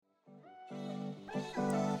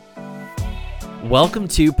Welcome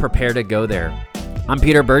to Prepare to Go There. I'm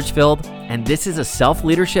Peter Birchfield, and this is a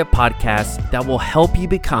self-leadership podcast that will help you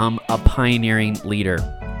become a pioneering leader.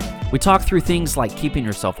 We talk through things like keeping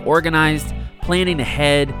yourself organized, planning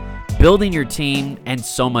ahead, building your team, and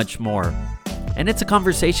so much more. And it's a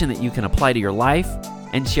conversation that you can apply to your life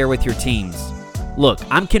and share with your teams. Look,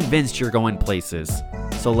 I'm convinced you're going places,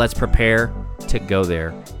 so let's prepare to go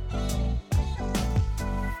there.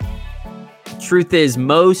 Truth is,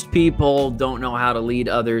 most people don't know how to lead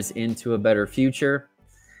others into a better future.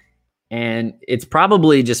 And it's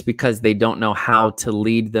probably just because they don't know how to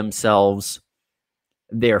lead themselves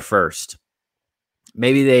there first.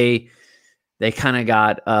 Maybe they kind of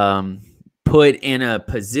got put in a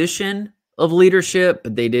position of leadership,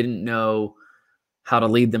 but they didn't know how to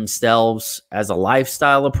lead themselves as a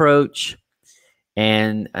lifestyle approach.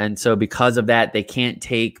 And so because of that, they can't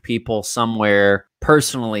take people somewhere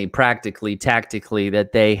personally, practically, tactically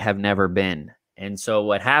that they have never been. And so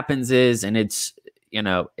what happens is, and it's,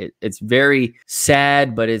 it's very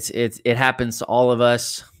sad, but it happens to all of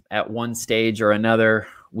us at one stage or another.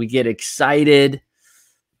 We get excited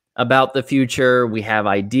about the future. We have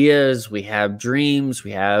ideas, we have dreams,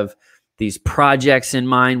 we have these projects in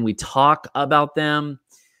mind. We talk about them,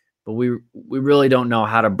 but we really don't know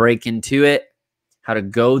how to break into it, how to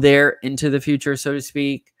go there into the future, so to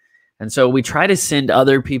speak. And so we try to send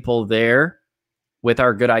other people there with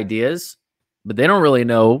our good ideas, but they don't really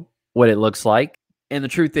know what it looks like. And the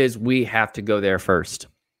truth is, we have to go there first,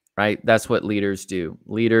 right? That's what leaders do.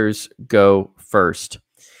 Leaders go first.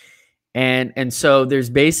 And so there's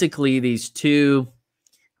basically these two,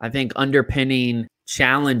 I think, underpinning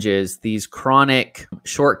challenges, these chronic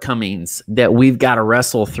shortcomings that we've got to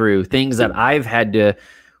wrestle through, things that I've had to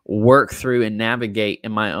work through and navigate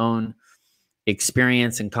in my own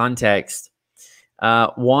experience and context.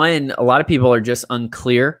 One, a lot of people are just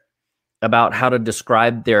unclear about how to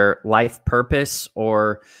describe their life purpose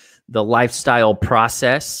or the lifestyle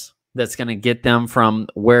process that's going to get them from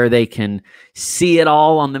where they can see it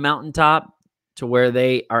all on the mountaintop to where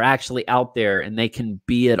they are actually out there and they can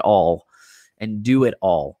be it all and do it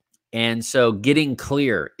all. And so getting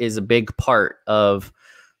clear is a big part of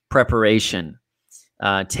preparation.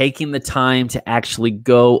 Taking the time to actually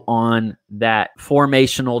go on that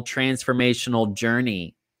formational, transformational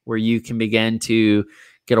journey where you can begin to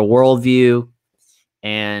get a worldview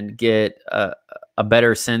and get a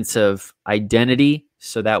better sense of identity,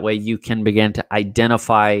 so that way you can begin to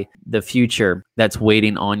identify the future that's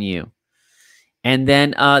waiting on you. And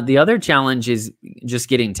then the other challenge is just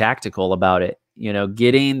getting tactical about it,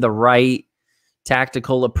 getting the right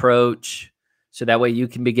tactical approach, so that way you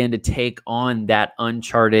can begin to take on that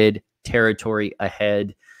uncharted territory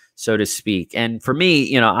ahead, so to speak. And for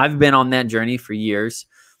me, I've been on that journey for years,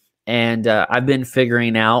 and I've been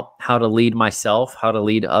figuring out how to lead myself, how to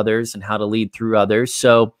lead others, and how to lead through others.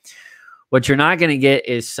 So what you're not going to get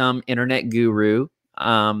is some internet guru.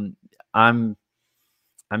 I'm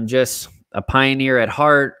just a pioneer at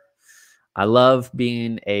heart. I love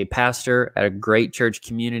being a pastor at a great church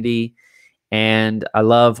community. And I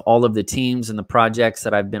love all of the teams and the projects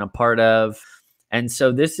that I've been a part of. And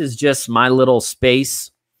so this is just my little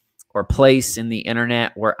space or place in the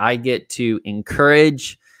internet where I get to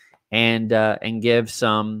encourage and give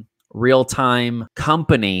some real-time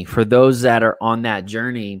company for those that are on that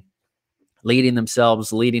journey, leading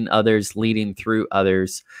themselves, leading others, leading through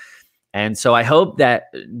others. And so I hope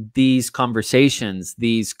that these conversations,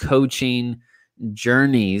 these coaching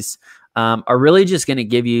journeys, are really just going to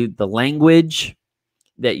give you the language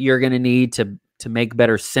that you're going to need to make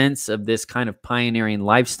better sense of this kind of pioneering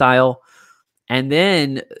lifestyle. And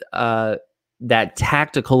then that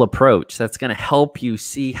tactical approach that's going to help you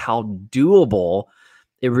see how doable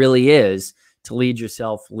it really is to lead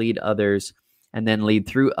yourself, lead others, and then lead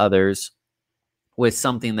through others with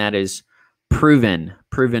something that is proven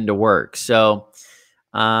to work. So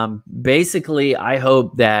basically, I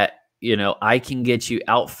hope that I can get you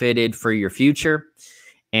outfitted for your future.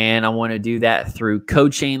 And I want to do that through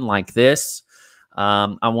coaching like this.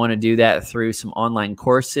 I want to do that through some online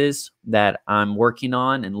courses that I'm working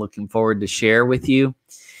on and looking forward to share with you.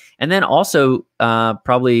 And then also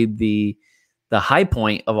probably the high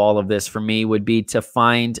point of all of this for me would be to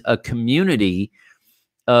find a community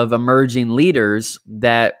of emerging leaders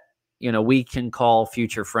that, we can call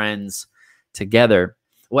future friends together.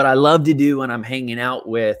 What I love to do when I'm hanging out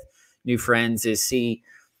with new friends is see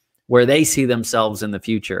where they see themselves in the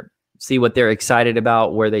future, see what they're excited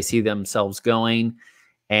about, where they see themselves going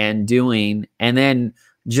and doing, and then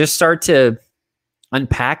just start to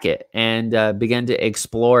unpack it and begin to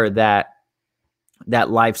explore that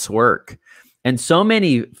life's work And so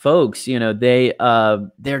many folks,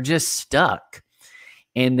 they're just stuck,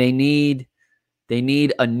 and they need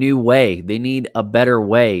a new way. They need a better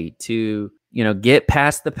way to, get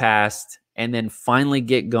past the past and then finally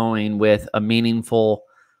get going with a meaningful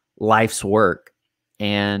life's work.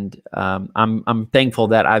 And I'm thankful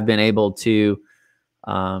that I've been able to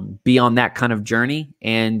be on that kind of journey,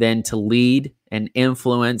 and then to lead and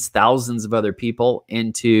influence thousands of other people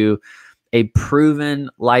into a proven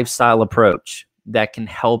lifestyle approach that can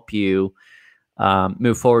help you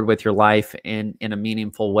move forward with your life in a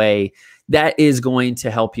meaningful way. That is going to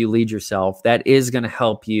help you lead yourself. That is going to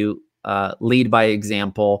help you lead by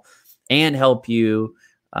example, and help you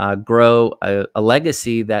grow a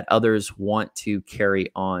legacy that others want to carry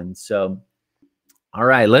on. So, all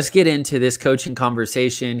right, let's get into this coaching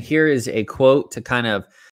conversation. Here is a quote to kind of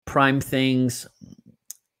prime things.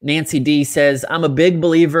 Nancy D says, "I'm a big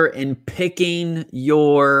believer in picking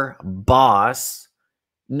your boss,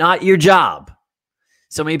 not your job."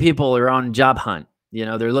 So many people are on job hunt.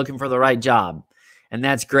 They're looking for the right job, and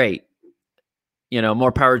that's great.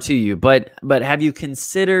 More power to you. But have you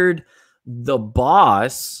considered the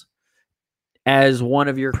boss as one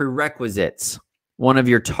of your prerequisites, one of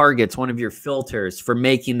your targets, one of your filters for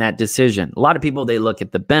making that decision? A lot of people, they look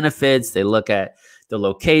at the benefits, they look at the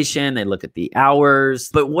location, they look at the hours.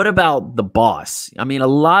 But what about the boss? I mean, a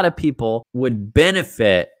lot of people would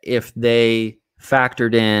benefit if they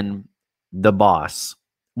factored in the boss.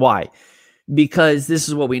 Why? Because this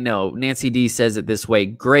is what we know. Nancy D says it this way: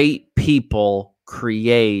 great people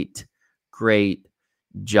create great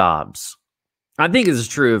jobs. I think this is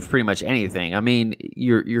true of pretty much anything. I mean,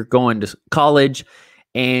 you're going to college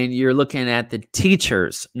and you're looking at the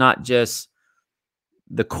teachers, not just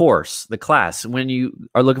the course, the class. When you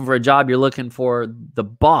are looking for a job, you're looking for the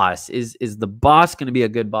boss. Is the boss going to be a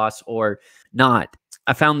good boss or not?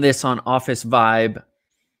 I found this on Office Vibe.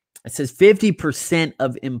 It says 50%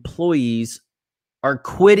 of employees are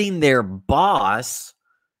quitting their boss,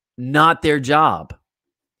 not their job.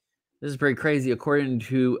 This is pretty crazy. According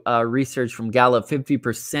to research from Gallup,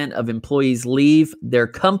 50% of employees leave their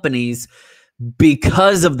companies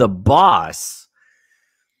because of the boss.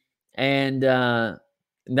 And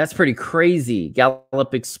that's pretty crazy.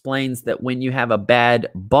 Gallup explains that when you have a bad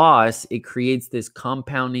boss, it creates this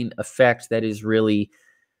compounding effect that is really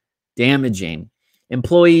damaging.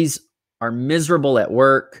 Employees are miserable at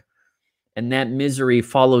work, and that misery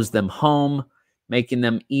follows them home, making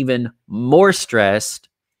them even more stressed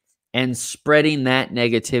and spreading that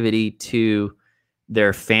negativity to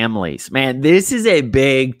their families. Man, this is a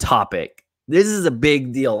big topic. This is a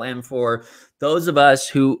big deal. And for those of us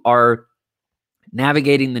who are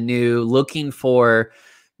navigating the new, looking for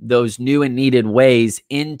those new and needed ways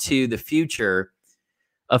into the future,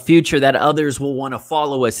 a future that others will want to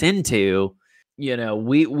follow us into,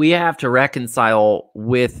 we have to reconcile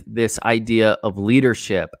with this idea of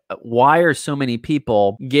leadership. Why are so many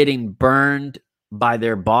people getting burned by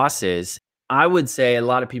their bosses? I would say a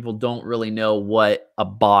lot of people don't really know what a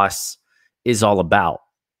boss is all about.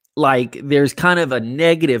 Like, there's kind of a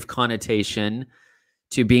negative connotation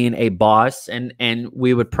to being a boss, and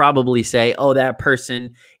we would probably say, oh, that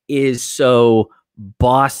person is so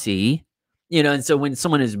bossy. And so when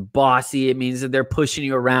someone is bossy, it means that they're pushing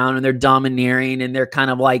you around and they're domineering and they're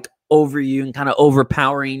kind of like over you and kind of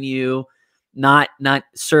overpowering you, not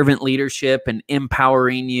servant leadership and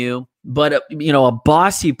empowering you. But, a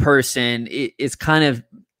bossy person is kind of,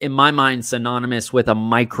 in my mind, synonymous with a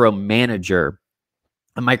micromanager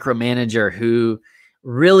who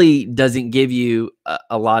really doesn't give you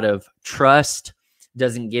a lot of trust,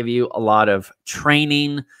 doesn't give you a lot of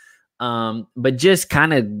training, but just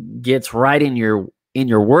kind of gets right in your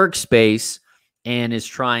workspace and is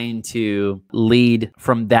trying to lead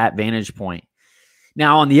from that vantage point.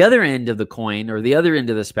 Now, on the other end of the coin, or the other end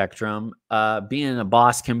of the spectrum, being a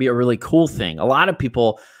boss can be a really cool thing. A lot of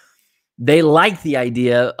people, they like the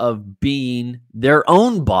idea of being their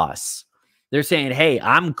own boss. They're saying, hey,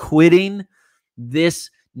 I'm quitting this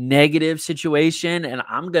negative situation and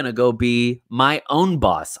I'm going to go be my own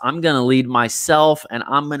boss. I'm going to lead myself and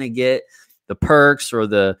I'm going to get the perks or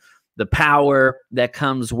the power that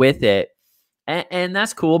comes with it. And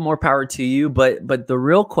that's cool. More power to you. But the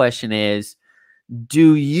real question is,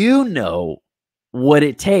 do you know what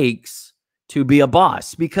it takes to be a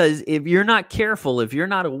boss? Because if you're not careful, if you're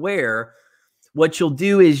not aware, what you'll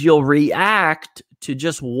do is you'll react to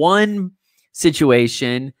just one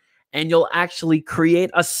situation and you'll actually create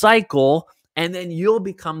a cycle, and then you'll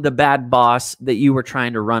become the bad boss that you were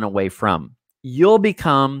trying to run away from. You'll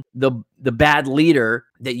become the bad leader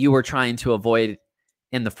that you were trying to avoid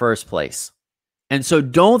in the first place. And so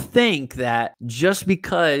don't think that just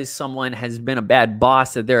because someone has been a bad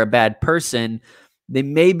boss, that they're a bad person. They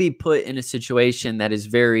may be put in a situation that is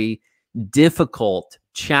very difficult,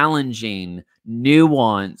 challenging,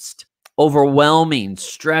 nuanced, overwhelming,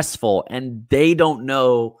 stressful, and they don't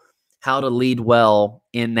know how to lead well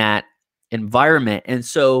in that environment. And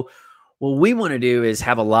so what we want to do is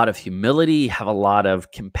have a lot of humility, have a lot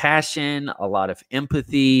of compassion, a lot of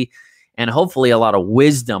empathy, and hopefully a lot of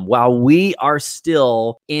wisdom while we are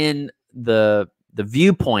still in the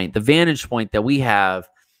viewpoint, the vantage point that we have.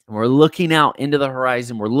 And we're looking out into the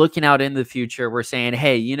horizon. We're looking out into the future. We're saying,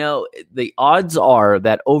 hey, you know, the odds are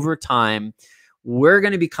that over time, we're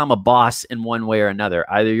going to become a boss in one way or another.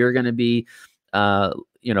 Either you're going to be,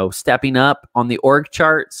 stepping up on the org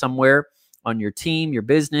chart somewhere on your team, your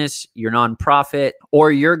business, your nonprofit,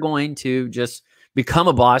 or you're going to just become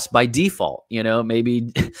a boss by default. You know,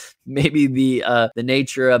 maybe the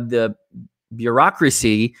nature of the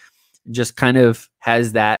bureaucracy just kind of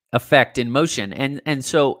has that effect in motion. And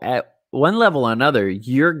so at one level or another,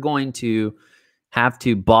 you're going to have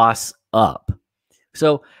to boss up.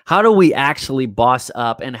 So how do we actually boss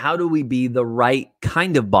up, and how do we be the right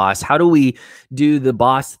kind of boss? How do we do the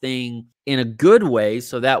boss thing in a good way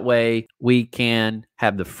so that way we can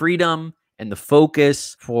have the freedom and the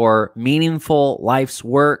focus for meaningful life's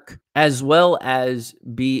work, as well as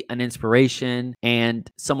be an inspiration and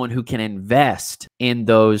someone who can invest in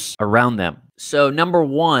those around them? So number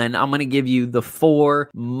one, I'm going to give you the 4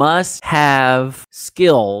 must-have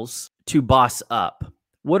skills to boss up.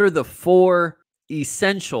 What are the 4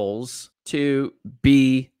 essentials to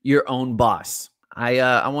be your own boss?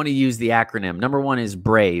 I want to use the acronym. Number 1 is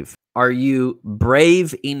BRAVE. Are you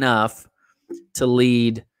brave enough to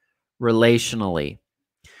lead relationally?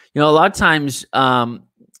 You know, a lot of times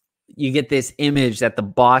you get this image that the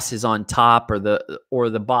boss is on top, or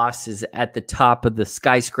the boss is at the top of the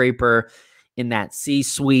skyscraper in that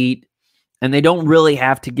C-suite, and they don't really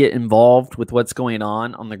have to get involved with what's going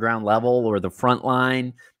on the ground level or the front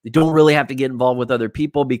line. They don't really have to get involved with other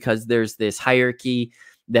people because there's this hierarchy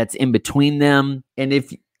that's in between them. And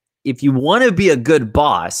if you want to be a good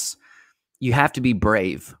boss, you have to be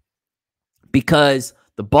brave, because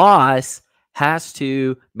the boss has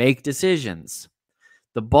to make decisions.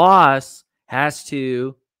 The boss has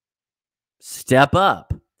to step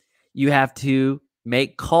up. You have to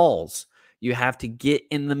make calls. You have to get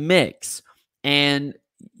in the mix. And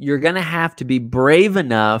you're going to have to be brave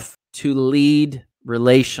enough to lead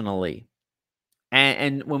relationally.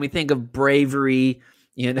 And when we think of bravery,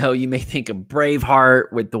 you know, you may think of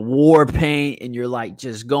Braveheart with the war paint, and you're like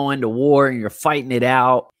just going to war and you're fighting it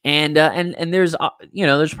out. And there's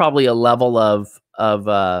there's probably a level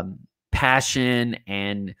of passion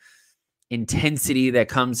and intensity that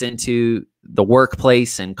comes into the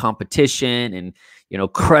workplace and competition,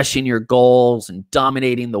 and crushing your goals and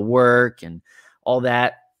dominating the work and all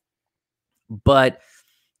that. But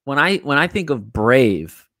when I think of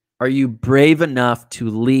brave, are you brave enough to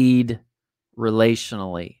lead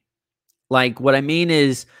relationally? Like, what I mean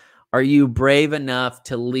is, are you brave enough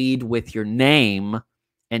to lead with your name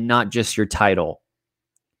and not just your title?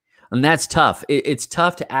 And that's tough. It's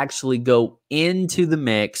tough to actually go into the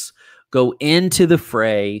mix, go into the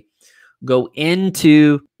fray, go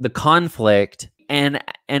into the conflict, and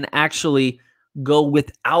actually go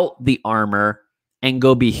without the armor and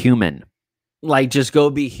go be human. Like, just go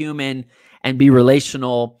be human and be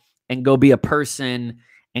relational and go be a person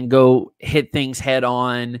and go hit things head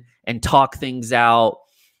on and talk things out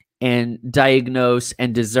and diagnose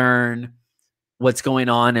and discern what's going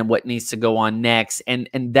on and what needs to go on next. And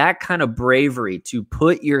that kind of bravery to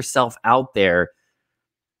put yourself out there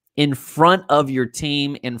in front of your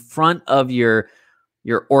team, in front of your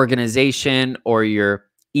organization or your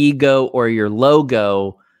ego or your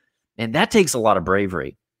logo, and that takes a lot of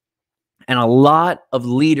bravery. And a lot of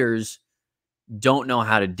leaders don't know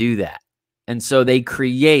how to do that. And so they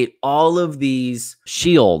create all of these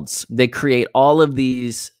shields. They create all of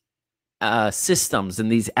these systems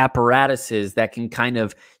and these apparatuses that can kind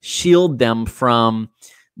of shield them from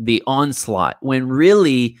the onslaught, when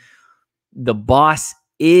really the boss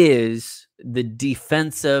is the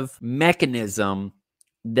defensive mechanism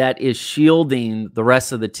that is shielding the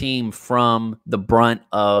rest of the team from the brunt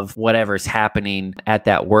of whatever's happening at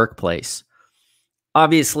that workplace.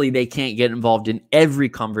 Obviously, they can't get involved in every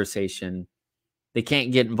conversation. They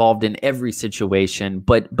can't get involved in every situation,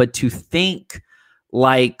 but to think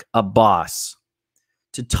like a boss,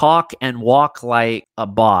 to talk and walk like a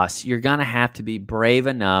boss, you're going to have to be brave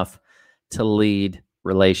enough to lead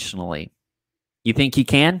relationally. You think you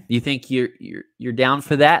can? You think you're down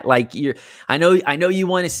for that? Like I know you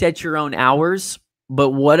want to set your own hours,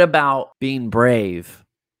 but what about being brave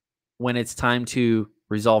when it's time to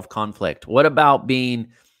resolve conflict? What about being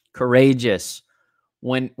courageous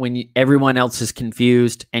when everyone else is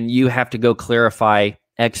confused and you have to go clarify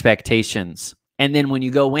expectations? And then when you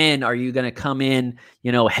go in, are you going to come in,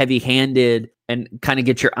 heavy-handed and kind of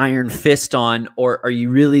get your iron fist on, or are you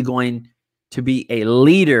really going to be a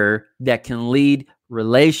leader that can lead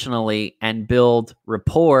relationally and build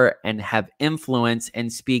rapport and have influence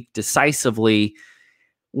and speak decisively,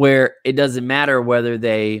 where it doesn't matter whether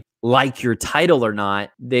they like your title or not?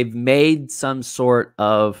 They've made some sort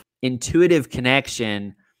of intuitive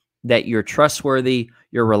connection that you're trustworthy,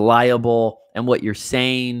 you're reliable, and what you're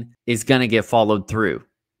saying is going to get followed through.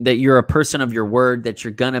 That you're a person of your word, that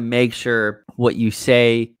you're going to make sure what you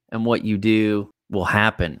say and what you do will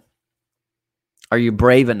happen. Are you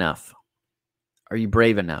brave enough? Are you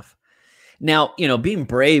brave enough? Now, being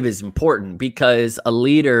brave is important because a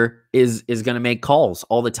leader is going to make calls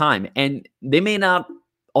all the time, and they may not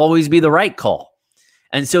always be the right call.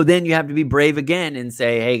 And so then you have to be brave again and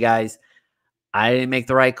say, hey guys, I didn't make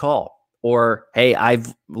the right call. Or, hey,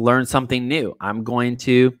 I've learned something new. I'm going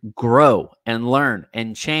to grow and learn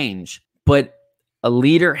and change. But a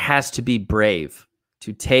leader has to be brave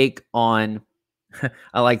to take on,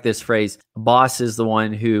 I like this phrase, a boss is the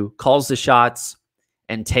one who calls the shots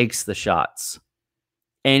and takes the shots.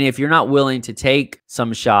 And if you're not willing to take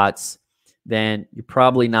some shots, then you're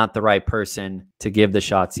probably not the right person to give the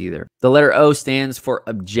shots either. The letter O stands for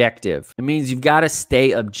objective. It means you've got to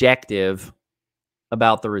stay objective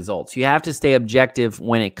about the results. You have to stay objective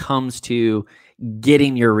when it comes to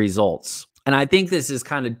getting your results. And I think this is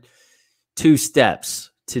kind of 2 steps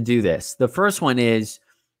to do this. The first one is,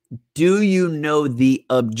 do you know the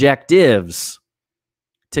objectives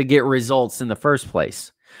to get results in the first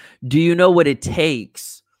place? Do you know what it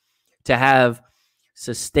takes to have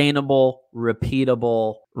sustainable,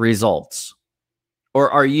 repeatable results? Or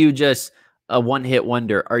are you just a one-hit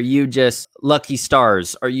wonder? Are you just lucky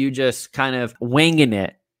stars? Are you just kind of winging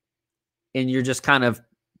it and you're just kind of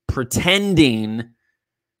pretending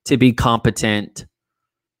to be competent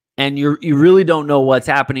and you really don't know what's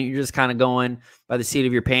happening? You're just kind of going by the seat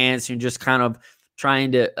of your pants. You're just kind of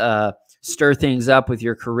trying to stir things up with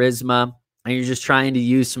your charisma, and you're just trying to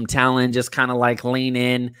use some talent, just kind of like lean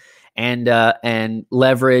in and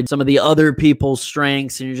leverage some of the other people's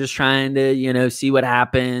strengths, and you're just trying to, see what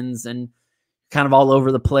happens, and kind of all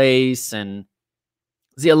over the place. And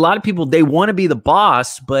see, a lot of people, they want to be the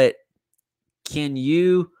boss, but can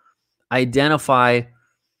you identify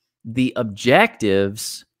the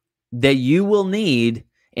objectives that you will need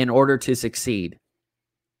in order to succeed?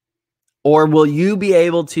 Or will you be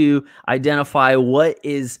able to identify what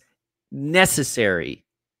is necessary,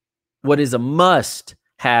 what is a must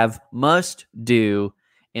have, must do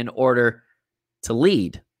in order to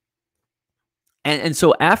lead? And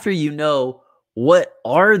so after you know what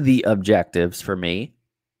are the objectives for me,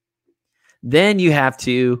 then you have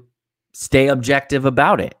to stay objective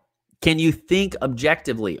about it. Can you think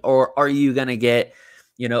objectively, or are you going to get,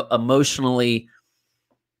 emotionally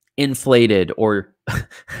inflated or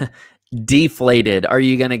deflated? Are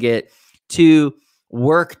you going to get too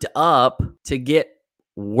worked up to get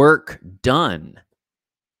work done?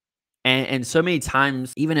 And so many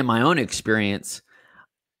times, even in my own experience,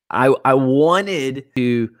 I wanted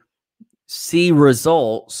to see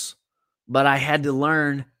results, but I had to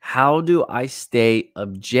learn, how do I stay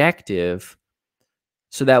objective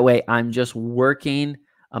so that way I'm just working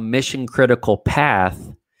a mission critical path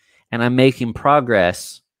and I'm making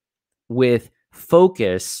progress with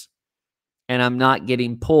focus, and I'm not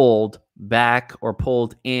getting pulled back or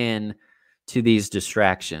pulled in to these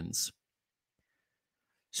distractions.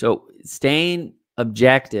 So staying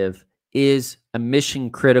objective is a mission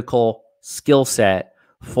critical skill set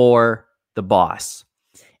for the boss.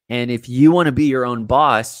 And if you want to be your own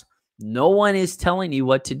boss, no one is telling you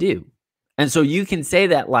what to do. And so you can say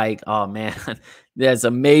that like, oh man, that's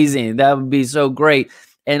amazing. That would be so great.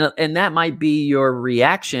 And that might be your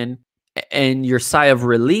reaction and your sigh of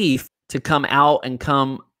relief to come out and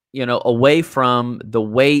come, away from the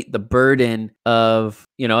weight, the burden of,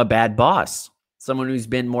 a bad boss, someone who's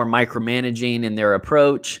been more micromanaging in their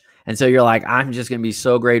approach. And so you're like, I'm just going to be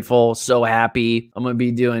so grateful, so happy. I'm going to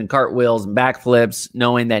be doing cartwheels and backflips,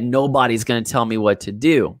 knowing that nobody's going to tell me what to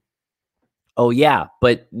do. Oh yeah,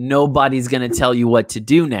 but nobody's going to tell you what to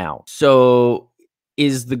do now. So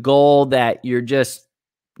is the goal that you're just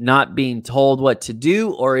not being told what to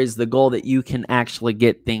do, or is the goal that you can actually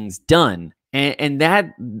get things done? And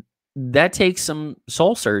that that takes some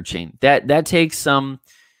soul searching. That takes some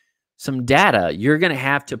data. You're going to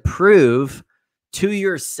have to prove to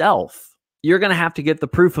yourself. You're going to have to get the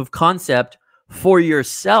proof of concept for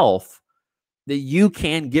yourself that you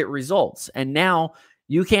can get results. And now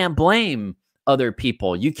you can't blame other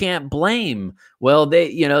people. You can't blame, well,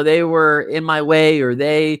 they were in my way, or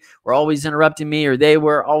they were always interrupting me, or they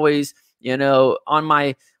were always, on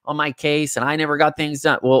my case, and I never got things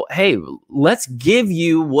done. Well, hey, let's give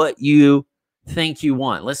you what you think you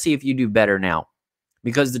want. Let's see if you do better now.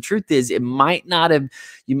 Because the truth is, you might not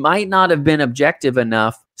have been objective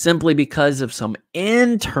enough simply because of some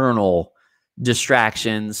internal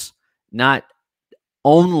distractions, not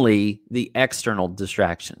only the external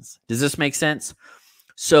distractions. Does this make sense?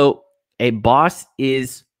 So a boss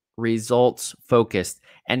is results focused,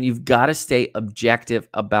 and you've got to stay objective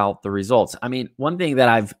about the results. I mean, one thing that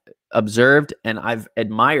I've observed and I've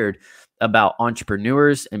admired about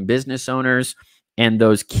entrepreneurs and business owners and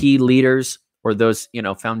those key leaders, or those,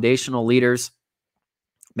 foundational leaders,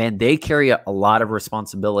 man, they carry a lot of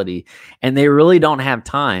responsibility, and they really don't have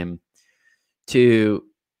time to,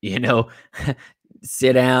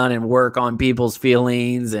 sit down and work on people's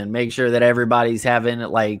feelings and make sure that everybody's having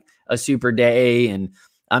like a super day. And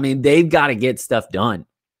I mean, they've got to get stuff done,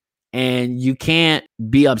 and you can't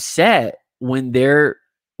be upset when they're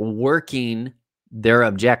working their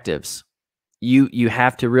objectives. You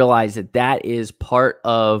have to realize that is part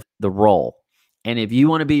of the role. And if you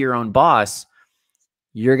want to be your own boss,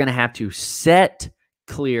 you're going to have to set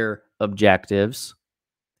clear objectives.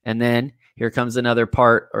 And then here comes another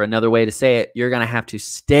part, or another way to say it. You're going to have to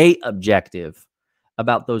stay objective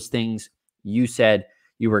about those things you said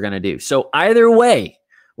you were going to do. So either way,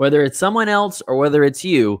 whether it's someone else or whether it's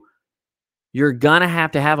you, you're going to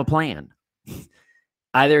have a plan.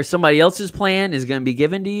 Either somebody else's plan is going to be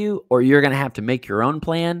given to you, or you're going to have to make your own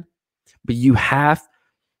plan. But you have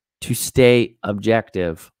to stay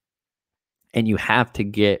objective, and you have to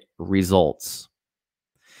get results.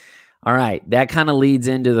 All right, that kind of leads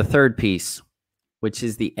into the third piece, which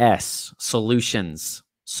is the S, solutions,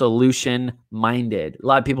 solution-minded. A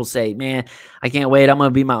lot of people say, man, I can't wait. I'm going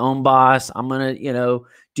to be my own boss. I'm going to,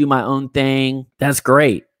 do my own thing. That's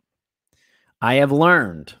great. I have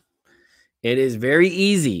learned it is very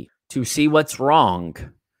easy to see what's wrong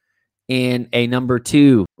in a number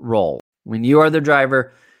two role. When you are the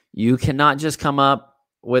driver, you cannot just come up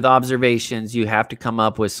with observations. You have to come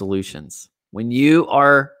up with solutions. When you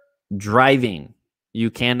are driving, you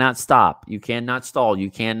cannot stop. You cannot stall. You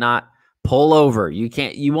cannot pull over.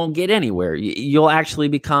 You won't get anywhere. You'll actually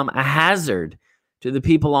become a hazard to the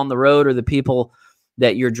people on the road, or the people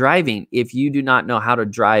that you're driving, if you do not know how to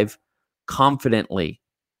drive confidently,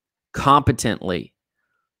 competently.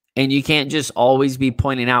 And you can't just always be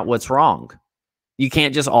pointing out what's wrong. You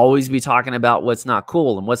can't just always be talking about what's not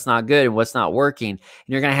cool and what's not good and what's not working. And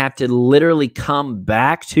you're going to have to literally come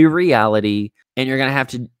back to reality, and you're going to have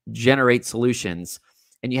to generate solutions,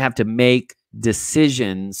 and you have to make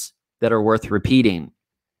decisions that are worth repeating.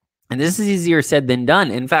 And this is easier said than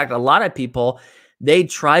done. In fact, a lot of people, they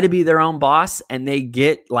try to be their own boss, and they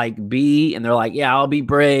get and they're like, yeah, I'll be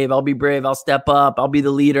brave. I'll step up. I'll be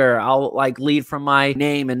the leader. I'll lead from my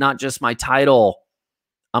name and not just my title.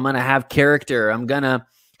 I'm going to have character. I'm going to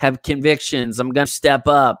have convictions. I'm going to step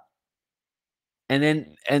up.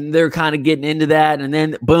 And they're kind of getting into that. And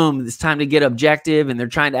then boom, it's time to get objective, and they're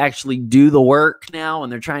trying to actually do the work now,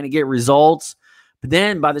 and they're trying to get results. But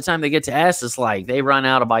then by the time they get to S, it's like they run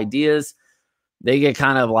out of ideas. They get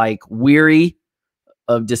kind of weary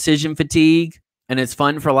of decision fatigue, and it's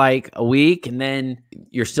fun for a week. And then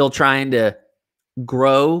you're still trying to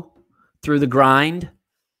grow through the grind.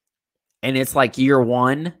 And it's year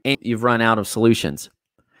one, and you've run out of solutions.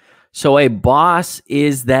 So a boss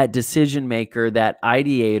is that decision maker, that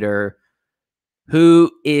ideator,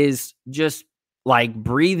 who is just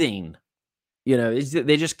breathing.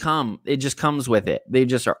 They just come. It just comes with it. They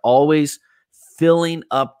just are always filling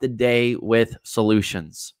up the day with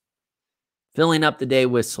solutions. Filling up the day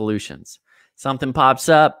with solutions. Something pops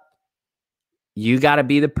up, you got to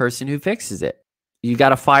be the person who fixes it. You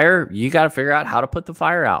got a fire, you got to figure out how to put the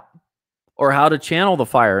fire out, or how to channel the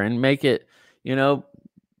fire and make it,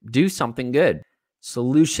 do something good.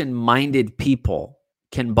 Solution-minded people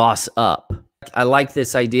can boss up. I like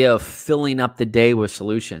this idea of filling up the day with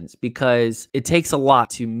solutions, because it takes a lot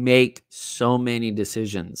to make so many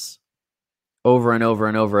decisions over and over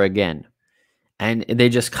and over again. And they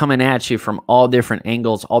just coming at you from all different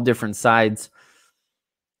angles, all different sides.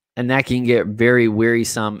 And that can get very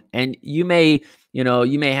wearisome. And you may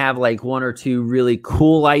have one or two really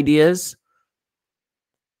cool ideas,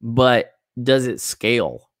 but does it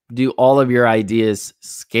scale do all of your ideas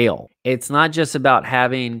scale? It's not just about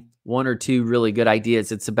having one or two really good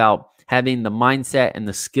ideas. It's about having the mindset and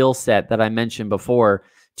the skill set that I mentioned before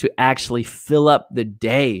to actually fill up the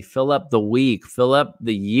day, fill up the week, fill up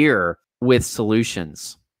the year with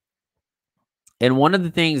solutions. And one of the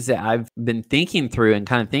things that I've been thinking through and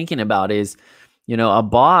kind of thinking about is, a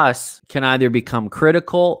boss can either become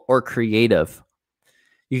critical or creative.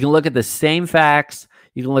 You can look at the same facts,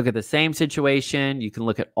 you can look at the same situation, you can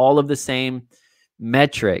look at all of the same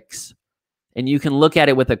metrics, and you can look at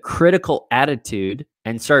it with a critical attitude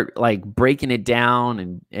and start like breaking it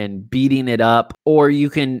down and beating it up. Or you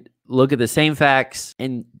can look at the same facts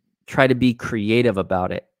and try to be creative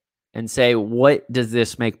about it and say, what does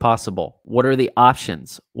this make possible? What are the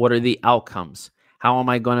options? What are the outcomes? How am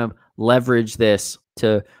I going to leverage this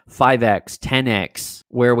to 5x, 10x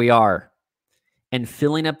where we are? And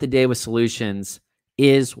filling up the day with solutions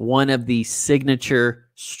is one of the signature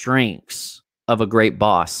strengths of a great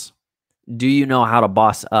boss. Do you know how to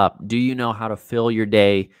boss up? Do you know how to fill your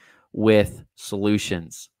day with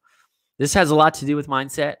solutions? This has a lot to do with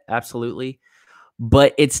mindset, absolutely.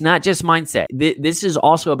 But it's not just mindset. This is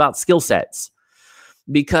also about skill sets.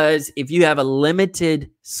 Because if you have a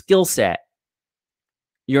limited skill set,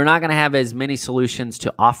 you're not going to have as many solutions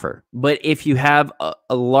to offer. But if you have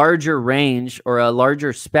a larger range or a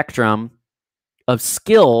larger spectrum of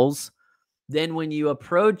skills, then when you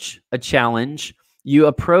approach a challenge, you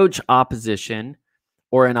approach opposition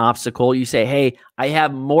or an obstacle, you say, hey, I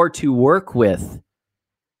have more to work with.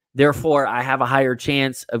 Therefore, I have a higher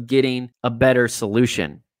chance of getting a better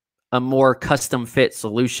solution, a more custom fit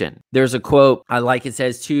solution. There's a quote I like. It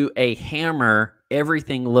says, to a hammer,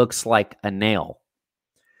 everything looks like a nail.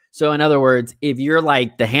 So in other words, if you're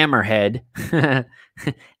like the hammerhead,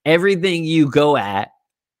 everything you go at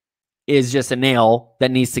is just a nail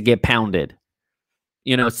that needs to get pounded.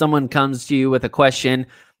 Someone comes to you with a question,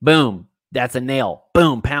 boom, that's a nail,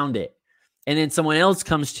 boom, pound it. And then someone else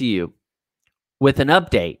comes to you with an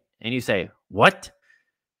update and you say, what?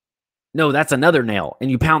 No, that's another nail.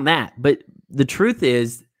 And you pound that. But the truth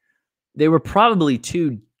is, they were probably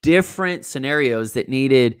two different scenarios that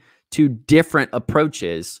needed two different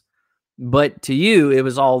approaches. But to you, it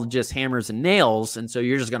was all just hammers and nails. And so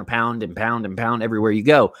you're just going to pound and pound and pound everywhere you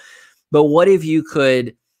go. But what if you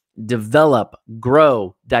could develop,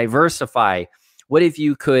 grow, diversify? What if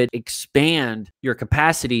you could expand your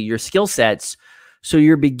capacity, your skill sets, so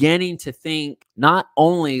you're beginning to think not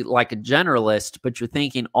only like a generalist, but you're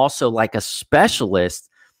thinking also like a specialist,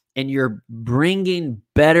 and you're bringing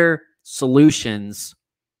better solutions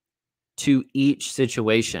to each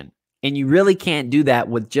situation. And you really can't do that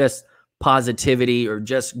with just positivity or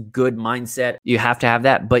just good mindset. You have to have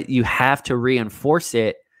that, but you have to reinforce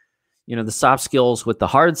it. The soft skills with the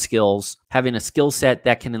hard skills, having a skill set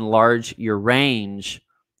that can enlarge your range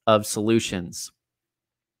of solutions.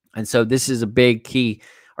 And so this is a big key.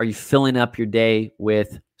 Are you filling up your day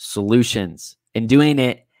with solutions and doing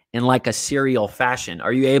it in like a serial fashion?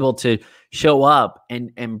 Are you able to show up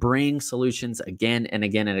and bring solutions again and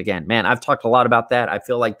again and again? Man, I've talked a lot about that. I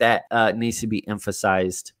feel like that needs to be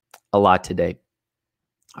emphasized a lot today.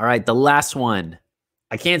 All right, the last one.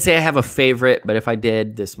 I can't say I have a favorite, but if I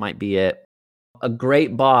did, this might be it. A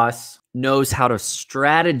great boss knows how to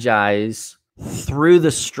strategize through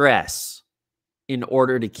the stress in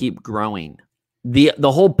order to keep growing. The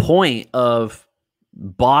whole point of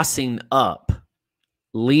bossing up,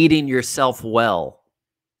 leading yourself well,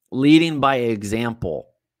 leading by example,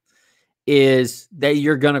 is that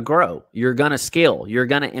you're going to grow, you're going to scale, you're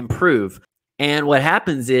going to improve. And what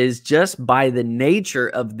happens is, just by the nature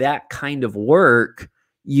of that kind of work,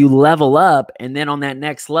 you level up, and then on that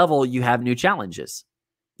next level, you have new challenges.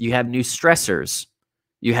 You have new stressors.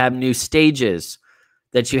 You have new stages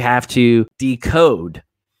that you have to decode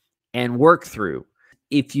and work through.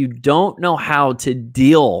 If you don't know how to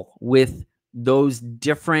deal with those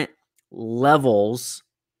different levels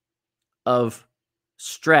of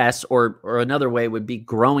stress, or another way would be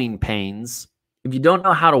growing pains, if you don't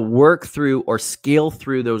know how to work through or scale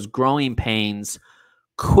through those growing pains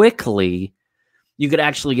quickly, you could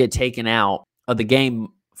actually get taken out of the game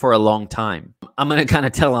for a long time. I'm going to kind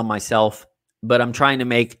of tell on myself, but I'm trying to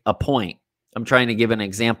make a point. I'm trying to give an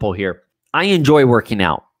example here. I enjoy working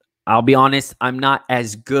out. I'll be honest, I'm not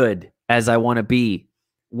as good as I want to be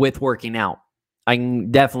with working out. I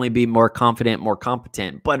can definitely be more confident, more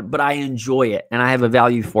competent, but I enjoy it and I have a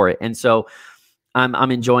value for it. And so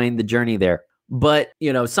I'm enjoying the journey there. But,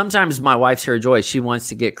 sometimes my wife's Sarah Joy, she wants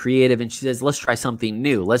to get creative and she says, let's try something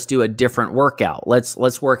new. Let's do a different workout.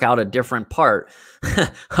 Let's work out a different part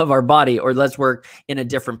of our body, or let's work in a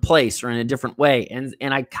different place or in a different way. And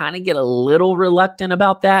I kind of get a little reluctant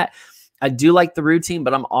about that. I do like the routine,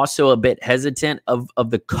 but I'm also a bit hesitant of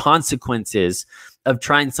the consequences of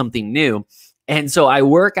trying something new. And so I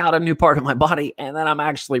work out a new part of my body, and then I'm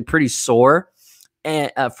actually pretty sore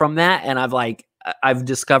from that. And I've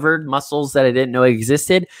discovered muscles that I didn't know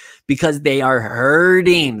existed because they are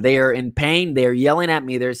hurting. They are in pain. They're yelling at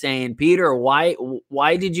me. They're saying, Peter, why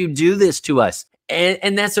did you do this to us?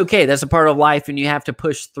 And that's okay. That's a part of life, and you have to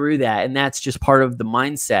push through that. And that's just part of the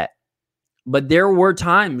mindset. But there were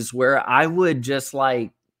times where I would just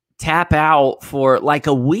tap out for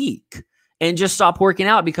a week and just stop working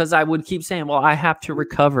out because I would keep saying, well, I have to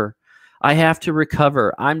recover. I have to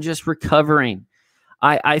recover. I'm just recovering.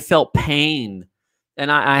 I felt pain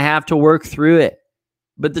and I have to work through it.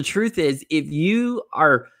 But the truth is, if you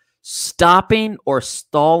are stopping or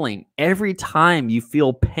stalling every time you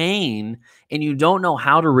feel pain and you don't know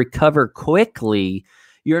how to recover quickly,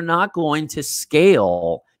 you're not going to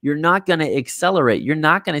scale. You're not going to accelerate. You're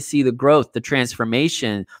not going to see the growth, the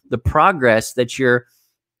transformation, the progress that you're,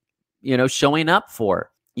 showing up for.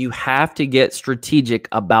 You have to get strategic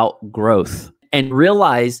about growth and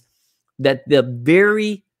realize that the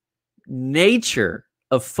very nature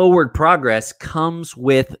of forward progress comes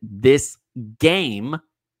with this game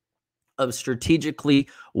of strategically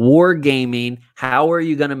war gaming. How are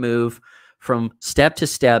you going to move from step to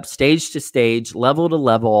step, stage to stage, level to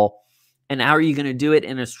level? And how are you going to do it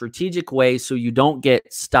in a strategic way so you don't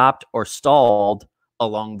get stopped or stalled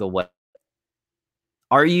along the way?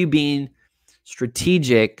 Are you being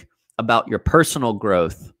strategic about your personal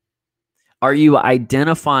growth? Are you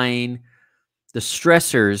identifying the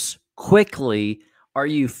stressors quickly? Are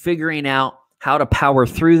you figuring out how to power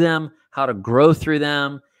through them, how to grow through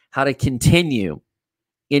them, how to continue?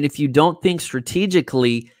 And if you don't think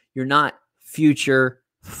strategically, you're not future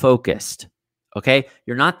focused. Okay?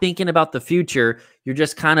 You're not thinking about the future. You're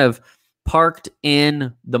just kind of parked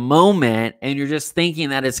in the moment, and you're just thinking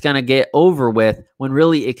that it's going to get over with when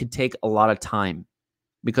really it could take a lot of time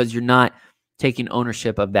because you're not taking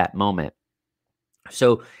ownership of that moment.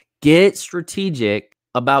 So get strategic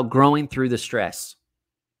about growing through the stress.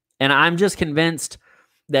 And I'm just convinced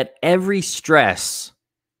that every stress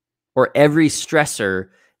or every stressor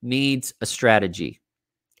needs a strategy.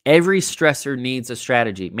 Every stressor needs a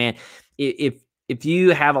strategy. Man, if you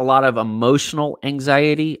have a lot of emotional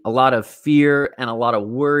anxiety, a lot of fear, and a lot of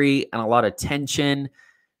worry, and a lot of tension,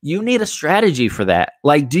 you need a strategy for that.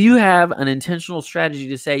 Do you have an intentional strategy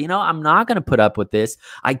to say, I'm not going to put up with this.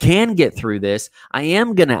 I can get through this. I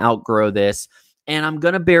am going to outgrow this, and I'm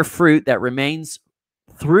going to bear fruit that remains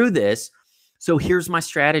through this. So here's my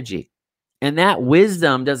strategy. And that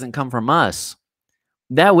wisdom doesn't come from us.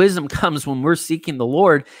 That wisdom comes when we're seeking the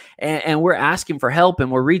Lord and we're asking for help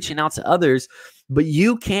and we're reaching out to others. But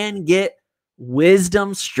you can get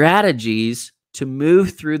wisdom strategies to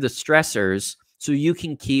move through the stressors so you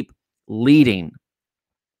can keep leading.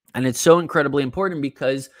 And it's so incredibly important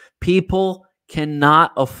because people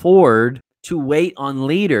cannot afford to wait on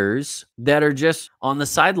leaders that are just on the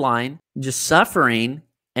sideline, just suffering,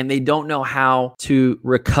 and they don't know how to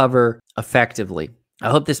recover effectively. I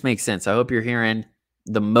hope this makes sense. I hope you're hearing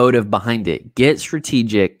the motive behind it. Get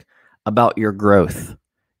strategic about your growth.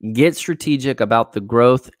 Get strategic about the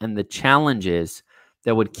growth and the challenges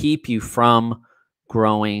that would keep you from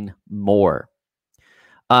growing more.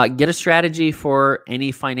 Get a strategy for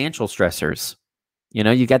any financial stressors.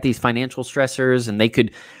 You got these financial stressors and they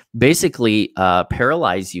could basically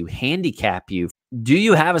paralyze you, handicap you. Do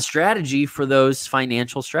you have a strategy for those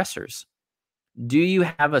financial stressors? Do you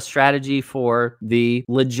have a strategy for the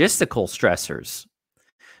logistical stressors?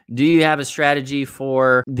 Do you have a strategy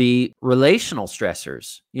for the relational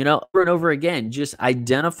stressors? Over and over again, just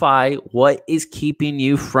identify what is keeping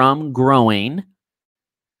you from growing,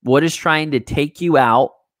 what is trying to take you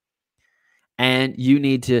out, and you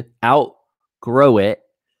need to outgrow it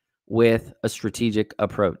with a strategic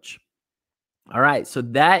approach. All right, so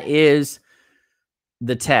that is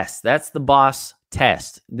the test. That's the boss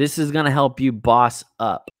test. This is going to help you boss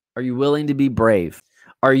up. Are you willing to be brave?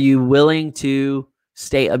 Are you willing to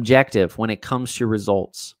stay objective when it comes to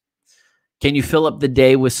results? Can you fill up the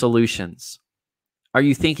day with solutions? Are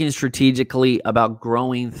you thinking strategically about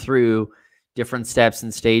growing through different steps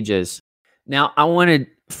and stages? Now, I want to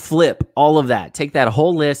flip all of that. Take that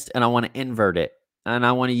whole list and I want to invert it. And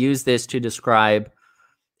I want to use this to describe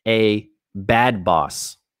a bad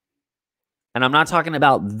boss. And I'm not talking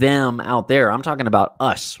about them out there. I'm talking about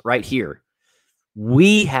us right here.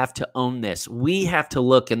 We have to own this. We have to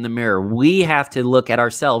look in the mirror. We have to look at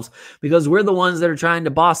ourselves because we're the ones that are trying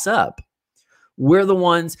to boss up. We're the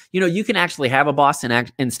ones, you can actually have a boss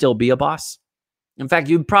and still be a boss. In fact,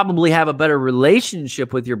 you'd probably have a better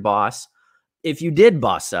relationship with your boss if you did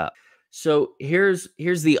boss up. So here's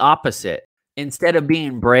the opposite. Instead of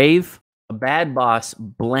being brave, a bad boss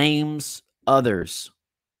blames others.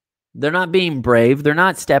 They're not being brave. They're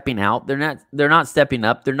not stepping out. They're not stepping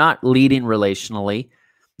up. They're not leading relationally.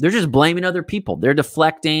 They're just blaming other people. They're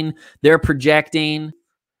deflecting. They're projecting.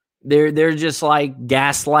 They're just like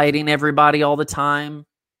gaslighting everybody all the time.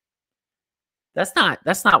 That's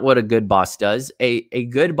not what a good boss does. A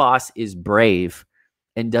good boss is brave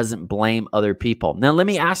and doesn't blame other people. Now, let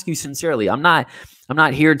me ask you sincerely. I'm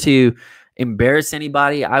not here to embarrass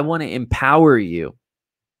anybody. I want to empower you.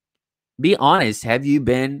 Be honest. Have you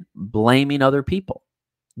been blaming other people?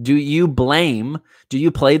 Do you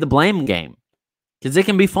play the blame game? Because it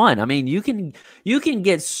can be fun. I mean, you can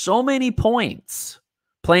get so many points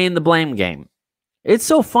playing the blame game. It's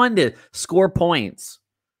so fun to score points,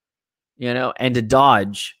 and to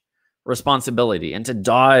dodge responsibility and to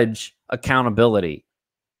dodge accountability,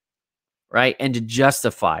 right? And to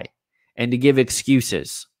justify and to give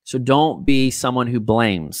excuses. So don't be someone who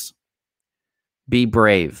blames. Be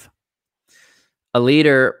brave. A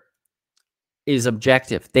leader is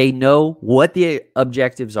objective. They know what the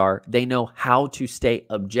objectives are. They know how to stay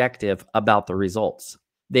objective about the results.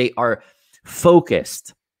 They are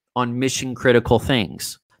focused on mission critical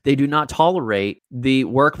things. They do not tolerate the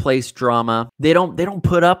workplace drama. They don't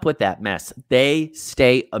put up with that mess. They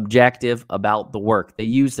stay objective about the work. They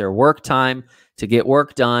use their work time to get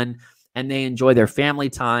work done, and they enjoy their family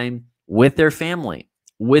time with their family,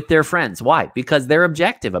 with their friends. Why? Because they're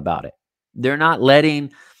objective about it. They're not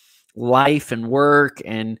letting life and work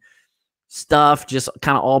and stuff just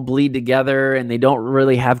kind of all bleed together, and they don't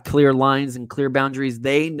really have clear lines and clear boundaries.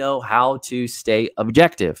 They know how to stay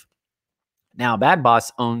objective. Now, a bad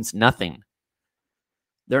boss owns nothing.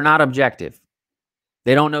 They're not objective.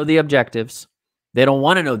 They don't know the objectives. They don't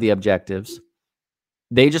want to know the objectives.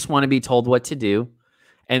 They just want to be told what to do,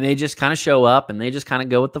 and they just kind of show up, and they just kind of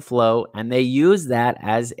go with the flow, and they use that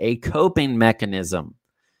as a coping mechanism.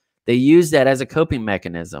 They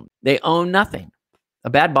own nothing. A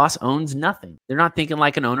bad boss owns nothing. They're not thinking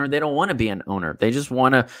like an owner. They don't want to be an owner. They just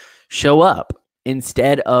want to show up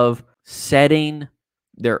instead of setting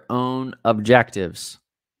their own objectives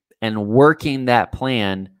and working that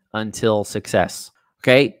plan until success.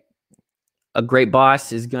 Okay? A great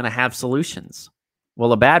boss is going to have solutions.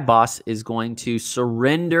 Well, a bad boss is going to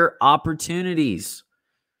surrender opportunities.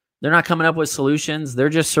 They're not coming up with solutions. They're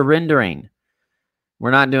just surrendering.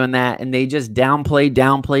 We're not doing that. And they just downplay.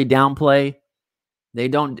 They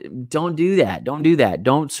don't do that. Don't do that.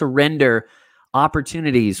 Don't surrender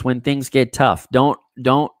opportunities when things get tough.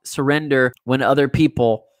 Don't surrender when other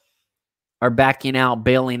people are backing out,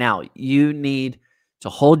 bailing out. You need to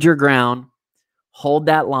hold your ground, hold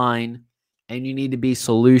that line, and you need to be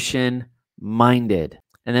solution minded.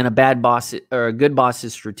 And then a bad boss or a good boss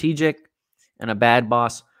is strategic, and a bad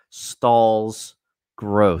boss stalls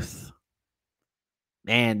growth.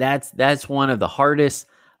 Man, that's one of the hardest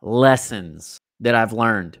lessons that I've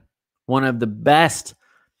learned. One of the best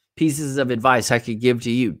pieces of advice I could give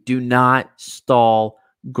to you. Do not stall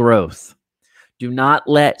growth. Do not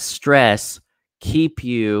let stress keep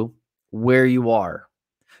you where you are.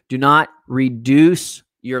 Do not reduce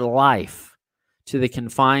your life to the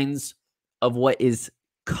confines of what is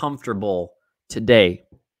comfortable today.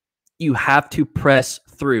 You have to press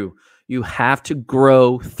through. You have to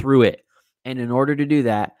grow through it. And in order to do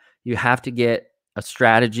that, you have to get a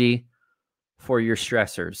strategy for your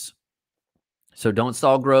stressors. So don't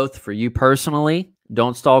stall growth for you personally.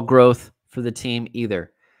 Don't stall growth for the team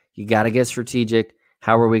either. You got to get strategic.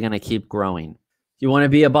 How are we going to keep growing? You want to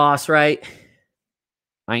be a boss, right?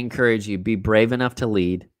 I encourage you, be brave enough to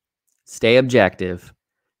lead, stay objective,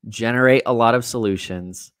 generate a lot of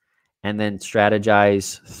solutions, and then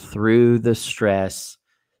strategize through the stress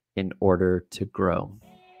in order to grow.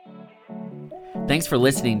 Thanks for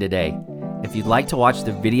listening today. If you'd like to watch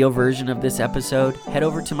the video version of this episode, head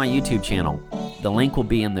over to my YouTube channel. The link will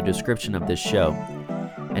be in the description of this show.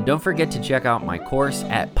 And don't forget to check out my course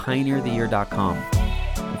at pioneertheyear.com.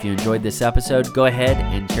 If you enjoyed this episode, go ahead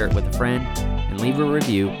and share it with a friend and leave a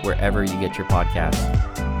review wherever you get your podcast.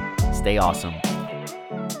 Stay awesome.